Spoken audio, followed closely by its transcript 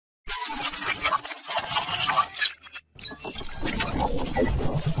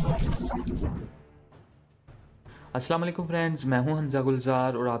अस्सलाम वालेकुम फ्रेंड्स, मैं हूं हमजा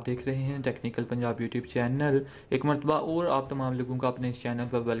गुलजार और आप देख रहे हैं टेक्निकल पंजाब यूट्यूब चैनल। एक मरतबा और आप तमाम लोगों का अपने इस चैनल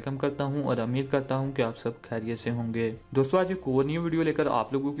पर वेलकम करता हूं और उम्मीद करता हूं कि आप सब खैरियत से होंगे। दोस्तों, आज एक और न्यू वीडियो लेकर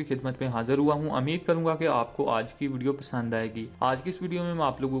आप लोगों की खिदमत में हाजिर हुआ हूं। उम्मीद करूंगा कि आपको आज की वीडियो पसंद आएगी। आज की इस वीडियो में मैं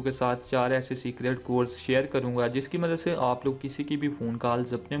आप लोगों के साथ 4 ऐसे सीक्रेट कोड्स शेयर करूंगा जिसकी मदद से आप लोग किसी की भी फोन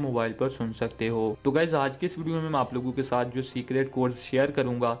कॉल्स अपने मोबाइल पर सुन सकते हो। तो गाइज, आज की इस वीडियो में मैं आप लोगों के साथ जो सीक्रेट कोड्स शेयर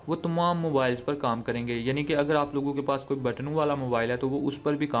करूंगा वो तमाम मोबाइल्स पर काम करेंगे। यानी कि अगर आप लोगों के पास कोई बटन वाला मोबाइल है तो वो उस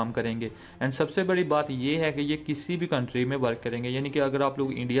पर भी काम करेंगे। एंड सबसे बड़ी बात ये है कि ये किसी भी कंट्री में वर्क करेंगे। यानी कि अगर आप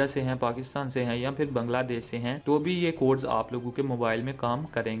लोग इंडिया से हैं, पाकिस्तान से हैं या फिर बांग्लादेश से हैं तो भी ये कोड्स आप लोगों के मोबाइल में काम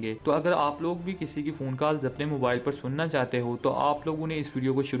करेंगे। तो अगर आप लोग भी किसी की फोन कॉल्स अपने मोबाइल पर सुनना चाहते हो तो आप लोगों ने इस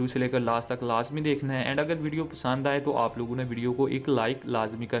वीडियो को शुरू से लेकर लास्ट तक लाजमी देखना है। एंड अगर वीडियो पसंद आए तो आप लोगों ने वीडियो को एक लाइक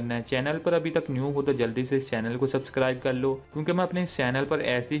लाजमी करना है। चैनल पर अभी तक न्यू हो तो जल्दी से इस चैनल को सब्सक्राइब कर लो, क्योंकि मैं अपने इस चैनल पर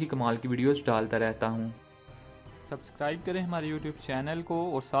ऐसी ही कमाल की वीडियोस डालता रहता हूँ। सब्सक्राइब करें हमारे यूट्यूब चैनल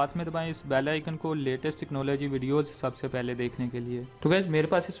को और साथ में दबाएं इस बेल आइकन को लेटेस्ट टेक्नोलॉजी वीडियोस सबसे पहले देखने के लिए। तो गाइस, मेरे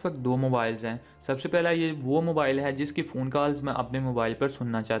पास इस वक्त 2 मोबाइल्स हैं। सबसे पहला ये वो मोबाइल है जिसकी फ़ोन कॉल्स मैं अपने मोबाइल पर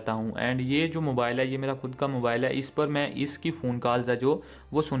सुनना चाहता हूँ। एंड ये जो मोबाइल है ये मेरा खुद का मोबाइल है, इस पर मैं इसकी फ़ोन कॉल्स है जो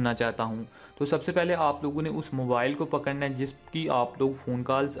वो सुनना चाहता हूँ। तो सबसे पहले आप लोगों ने उस मोबाइल को पकड़ना है जिसकी आप लोग फ़ोन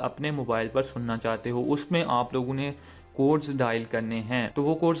कॉल्स अपने मोबाइल पर सुनना चाहते हो। उसमें आप लोगों ने कोड्स डायल करने हैं। तो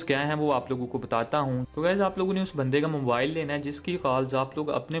वो कोड्स क्या हैं वो आप लोगों को बताता हूँ। तो गाइस, आप लोगों ने उस बंदे का मोबाइल लेना है जिसकी कॉल्स आप लोग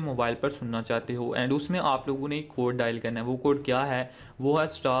अपने मोबाइल पर सुनना चाहते हो। एंड उसमें आप लोगों ने एक कोड डायल करना है। वो कोड क्या है? वो है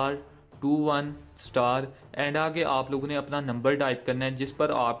 *21* एंड आगे आप लोगों ने अपना नंबर टाइप करना है जिस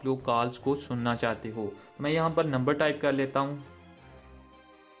पर आप लोग कॉल्स को सुनना चाहते हो। तो मैं यहाँ पर नंबर टाइप कर लेता हूँ।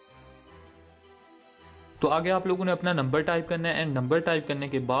 तो आगे आप लोगों ने अपना नंबर टाइप करना है एंड नंबर टाइप करने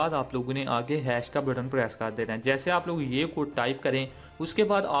के बाद आप लोगों ने आगे हैश का बटन प्रेस कर देना है। जैसे आप लोग ये कोड टाइप करें उसके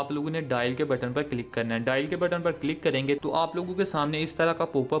बाद आप लोगों ने डायल के बटन पर क्लिक करना है। डायल के बटन पर क्लिक करेंगे तो आप लोगों के सामने इस तरह का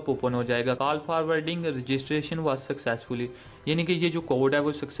पॉपअप ओपन हो जाएगा, call forwarding registration was successfully. यानी कि ये जो कोड है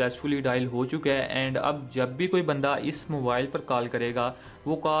वो सक्सेसफुली डायल हो चुका है। एंड अब जब भी कोई बंदा इस मोबाइल पर कॉल करेगा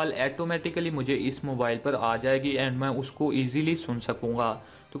वो कॉल ऑटोमेटिकली मुझे इस मोबाइल पर आ जाएगी एंड मैं उसको ईजिली सुन सकूंगा।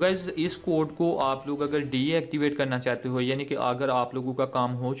 तो गाइज, इस कोड को आप लोग अगर डीएक्टिवेट करना चाहते हो, यानी कि अगर आप लोगों का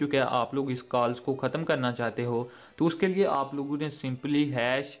काम हो चुका है, आप लोग इस कॉल्स को ख़त्म करना चाहते हो, तो उसके लिए आप लोगों ने सिंपली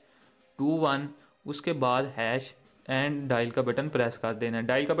 #21 उसके बाद हैश एंड डायल का बटन प्रेस कर देना है।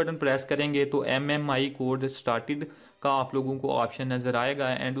 डायल का बटन प्रेस करेंगे तो MMI कोड स्टार्टेड का आप लोगों को ऑप्शन नज़र आएगा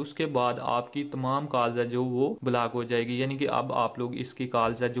एंड उसके बाद आपकी तमाम कॉल्स है जो वो ब्लॉक हो जाएगी। यानी कि अब आप लोग इसकी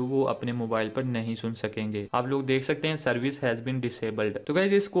कॉल्स है जो वो अपने मोबाइल पर नहीं सुन सकेंगे। आप लोग देख सकते हैं सर्विस हैज़ बीन डिसेबल्ड। तो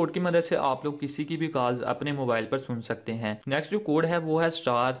गाइस, इस कोड की मदद से आप लोग किसी की भी कॉल्स अपने मोबाइल पर सुन सकते हैं। नेक्स्ट जो कोड है वो है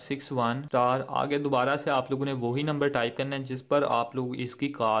 *61*। आगे दोबारा से आप लोगों ने वही नंबर टाइप करना है जिस पर आप लोग इसकी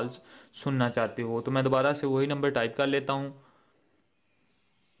कॉल्स सुनना चाहते हो। तो मैं दोबारा से वही नंबर टाइप कर लेता हूँ।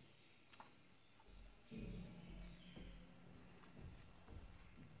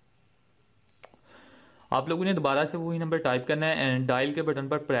 आप लोगों ने दोबारा से वही नंबर टाइप करना है एंड डायल के बटन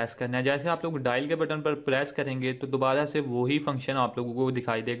पर प्रेस करना है। जैसे आप लोग डायल के बटन पर प्रेस करेंगे तो दोबारा से वही फंक्शन आप लोगों को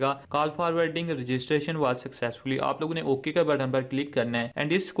दिखाई देगा, call forwarding registration was successfully. आप लोगों ने ओके के बटन पर क्लिक करना है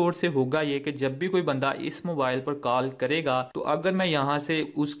एंड इस कोड से होगा ये कि जब भी कोई बंदा इस मोबाइल पर कॉल करेगा तो अगर मैं यहाँ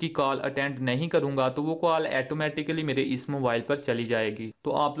से उसकी कॉल अटेंड नहीं करूंगा तो वो कॉल ऑटोमेटिकली मेरे इस मोबाइल पर चली जाएगी।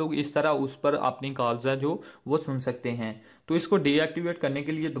 तो आप लोग इस तरह उस पर अपनी कॉल्स है जो वो सुन सकते हैं। तो इसको डीएक्टिवेट करने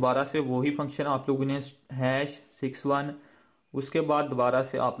के लिए दोबारा से वही फंक्शन आप लोगों ने #61 उसके बाद दोबारा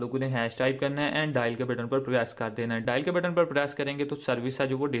से आप लोगों ने हैश टाइप करना है एंड डायल के बटन पर प्रेस कर देना है। डायल के बटन पर प्रेस करेंगे तो सर्विस है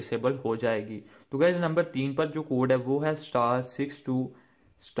जो वो डिसेबल हो जाएगी। तो गाइस, नंबर 3 पर जो कोड है वो है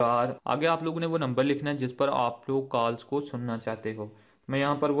 *62*। आगे आप लोगों ने वो नंबर लिखना है जिस पर आप लोग कॉल्स को सुनना चाहते हो। मैं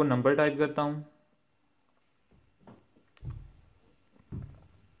यहाँ पर वो नंबर टाइप करता हूँ।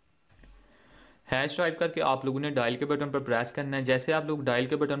 हैश टाइप करके आप लोगों ने डायल के बटन पर प्रेस करना है। जैसे आप लोग डायल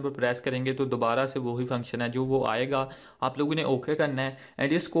के बटन पर प्रेस करेंगे तो दोबारा से वही फंक्शन है जो वो आएगा, आप लोगों ने ओके करना है।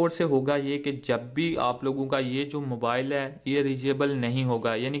 एंड इस कोड से होगा ये कि जब भी आप लोगों का ये जो मोबाइल है ये रीचेबल नहीं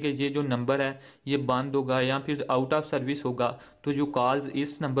होगा, यानी कि ये जो नंबर है ये बंद होगा या फिर आउट ऑफ सर्विस होगा, तो जो कॉल्स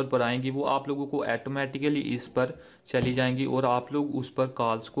इस नंबर पर आएंगी वो आप लोगों को ऑटोमेटिकली इस पर चली जाएंगी और आप लोग उस पर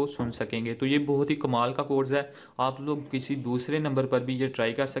कॉल्स को सुन सकेंगे। तो ये बहुत ही कमाल का कोर्स है। आप लोग किसी दूसरे नंबर पर भी ये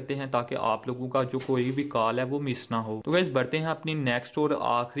ट्राई कर सकते हैं ताकि आप लोगों का जो कोई भी कॉल है वो मिस ना हो। तो गाइस, बढ़ते हैं अपनी नेक्स्ट और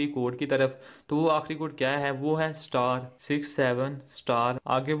आखिरी कोड की तरफ। तो वो आखिरी कोड क्या है? वो है *67*।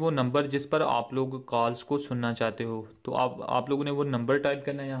 आगे वो नंबर जिस पर आप लोग कॉल्स को सुनना चाहते हो। तो आप लोगों ने वो नंबर टाइप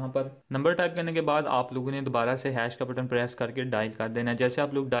करना है। यहाँ पर नंबर टाइप करने के बाद आप लोगों ने दोबारा से हैश का बटन प्रेस करके डायल कर देना है। जैसे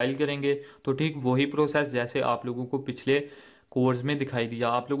आप लोग डायल करेंगे तो ठीक वही प्रोसेस जैसे आप लोगों को पिछले कोड्स में दिखाई दिया।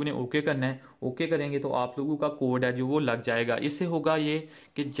 आप लोगों ने ओके करना है। ओके करेंगे तो आप लोगों का कोड है जो वो लग जाएगा। इससे होगा ये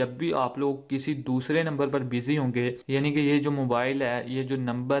कि जब भी आप लोग किसी दूसरे नंबर पर बिजी होंगे, यानी कि ये जो मोबाइल है, ये जो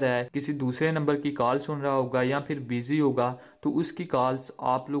नंबर है, किसी दूसरे नंबर की कॉल सुन रहा होगा या फिर बिजी होगा, तो उसकी कॉल्स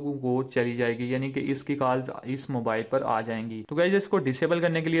आप लोगों को चली जाएगी, यानी कि इसकी कॉल्स इस मोबाइल पर आ जाएंगी। तो गाइस इसको डिसेबल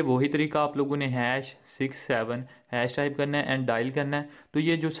करने के लिए वही तरीका, आप लोगों ने #67 हैश टाइप करना है एंड डायल करना है, तो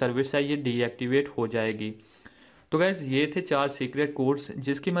ये जो सर्विस है ये डीएक्टिवेट हो जाएगी। तो गैस ये थे 4 सीक्रेट कोड्स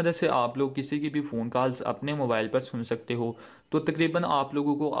जिसकी मदद से आप लोग किसी की भी फ़ोन कॉल्स अपने मोबाइल पर सुन सकते हो। तो तकरीबन आप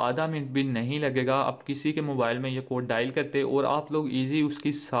लोगों को आधा मिनट भी नहीं लगेगा आप किसी के मोबाइल में ये कोड डायल करते, और आप लोग इजी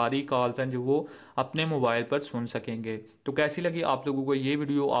उसकी सारी कॉल्स हैं जो वो अपने मोबाइल पर सुन सकेंगे। तो कैसी लगी आप लोगों को ये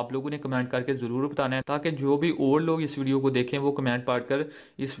वीडियो, आप लोगों ने कमेंट करके ज़रूर बताना है, ताकि जो भी और लोग इस वीडियो को देखें वो कमेंट पढ़कर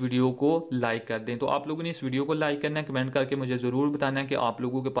इस वीडियो को लाइक कर दें। तो आप लोगों ने इस वीडियो को लाइक करना है, कमेंट करके मुझे ज़रूर बताना है कि आप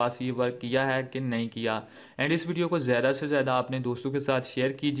लोगों के पास ये वर्क किया है कि नहीं किया। एंड इस वीडियो को ज़्यादा से ज़्यादा अपने दोस्तों के साथ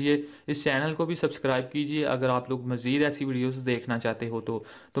शेयर कीजिए। इस चैनल को भी सब्सक्राइब कीजिए अगर आप लोग मज़ीद ऐसी वीडियोस देखना चाहते हो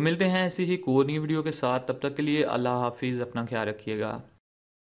तो मिलते हैं ऐसी ही कोई नई वीडियो के साथ। तब तक के लिए अल्लाह हाफिज़, अपना ख्याल रखिएगा।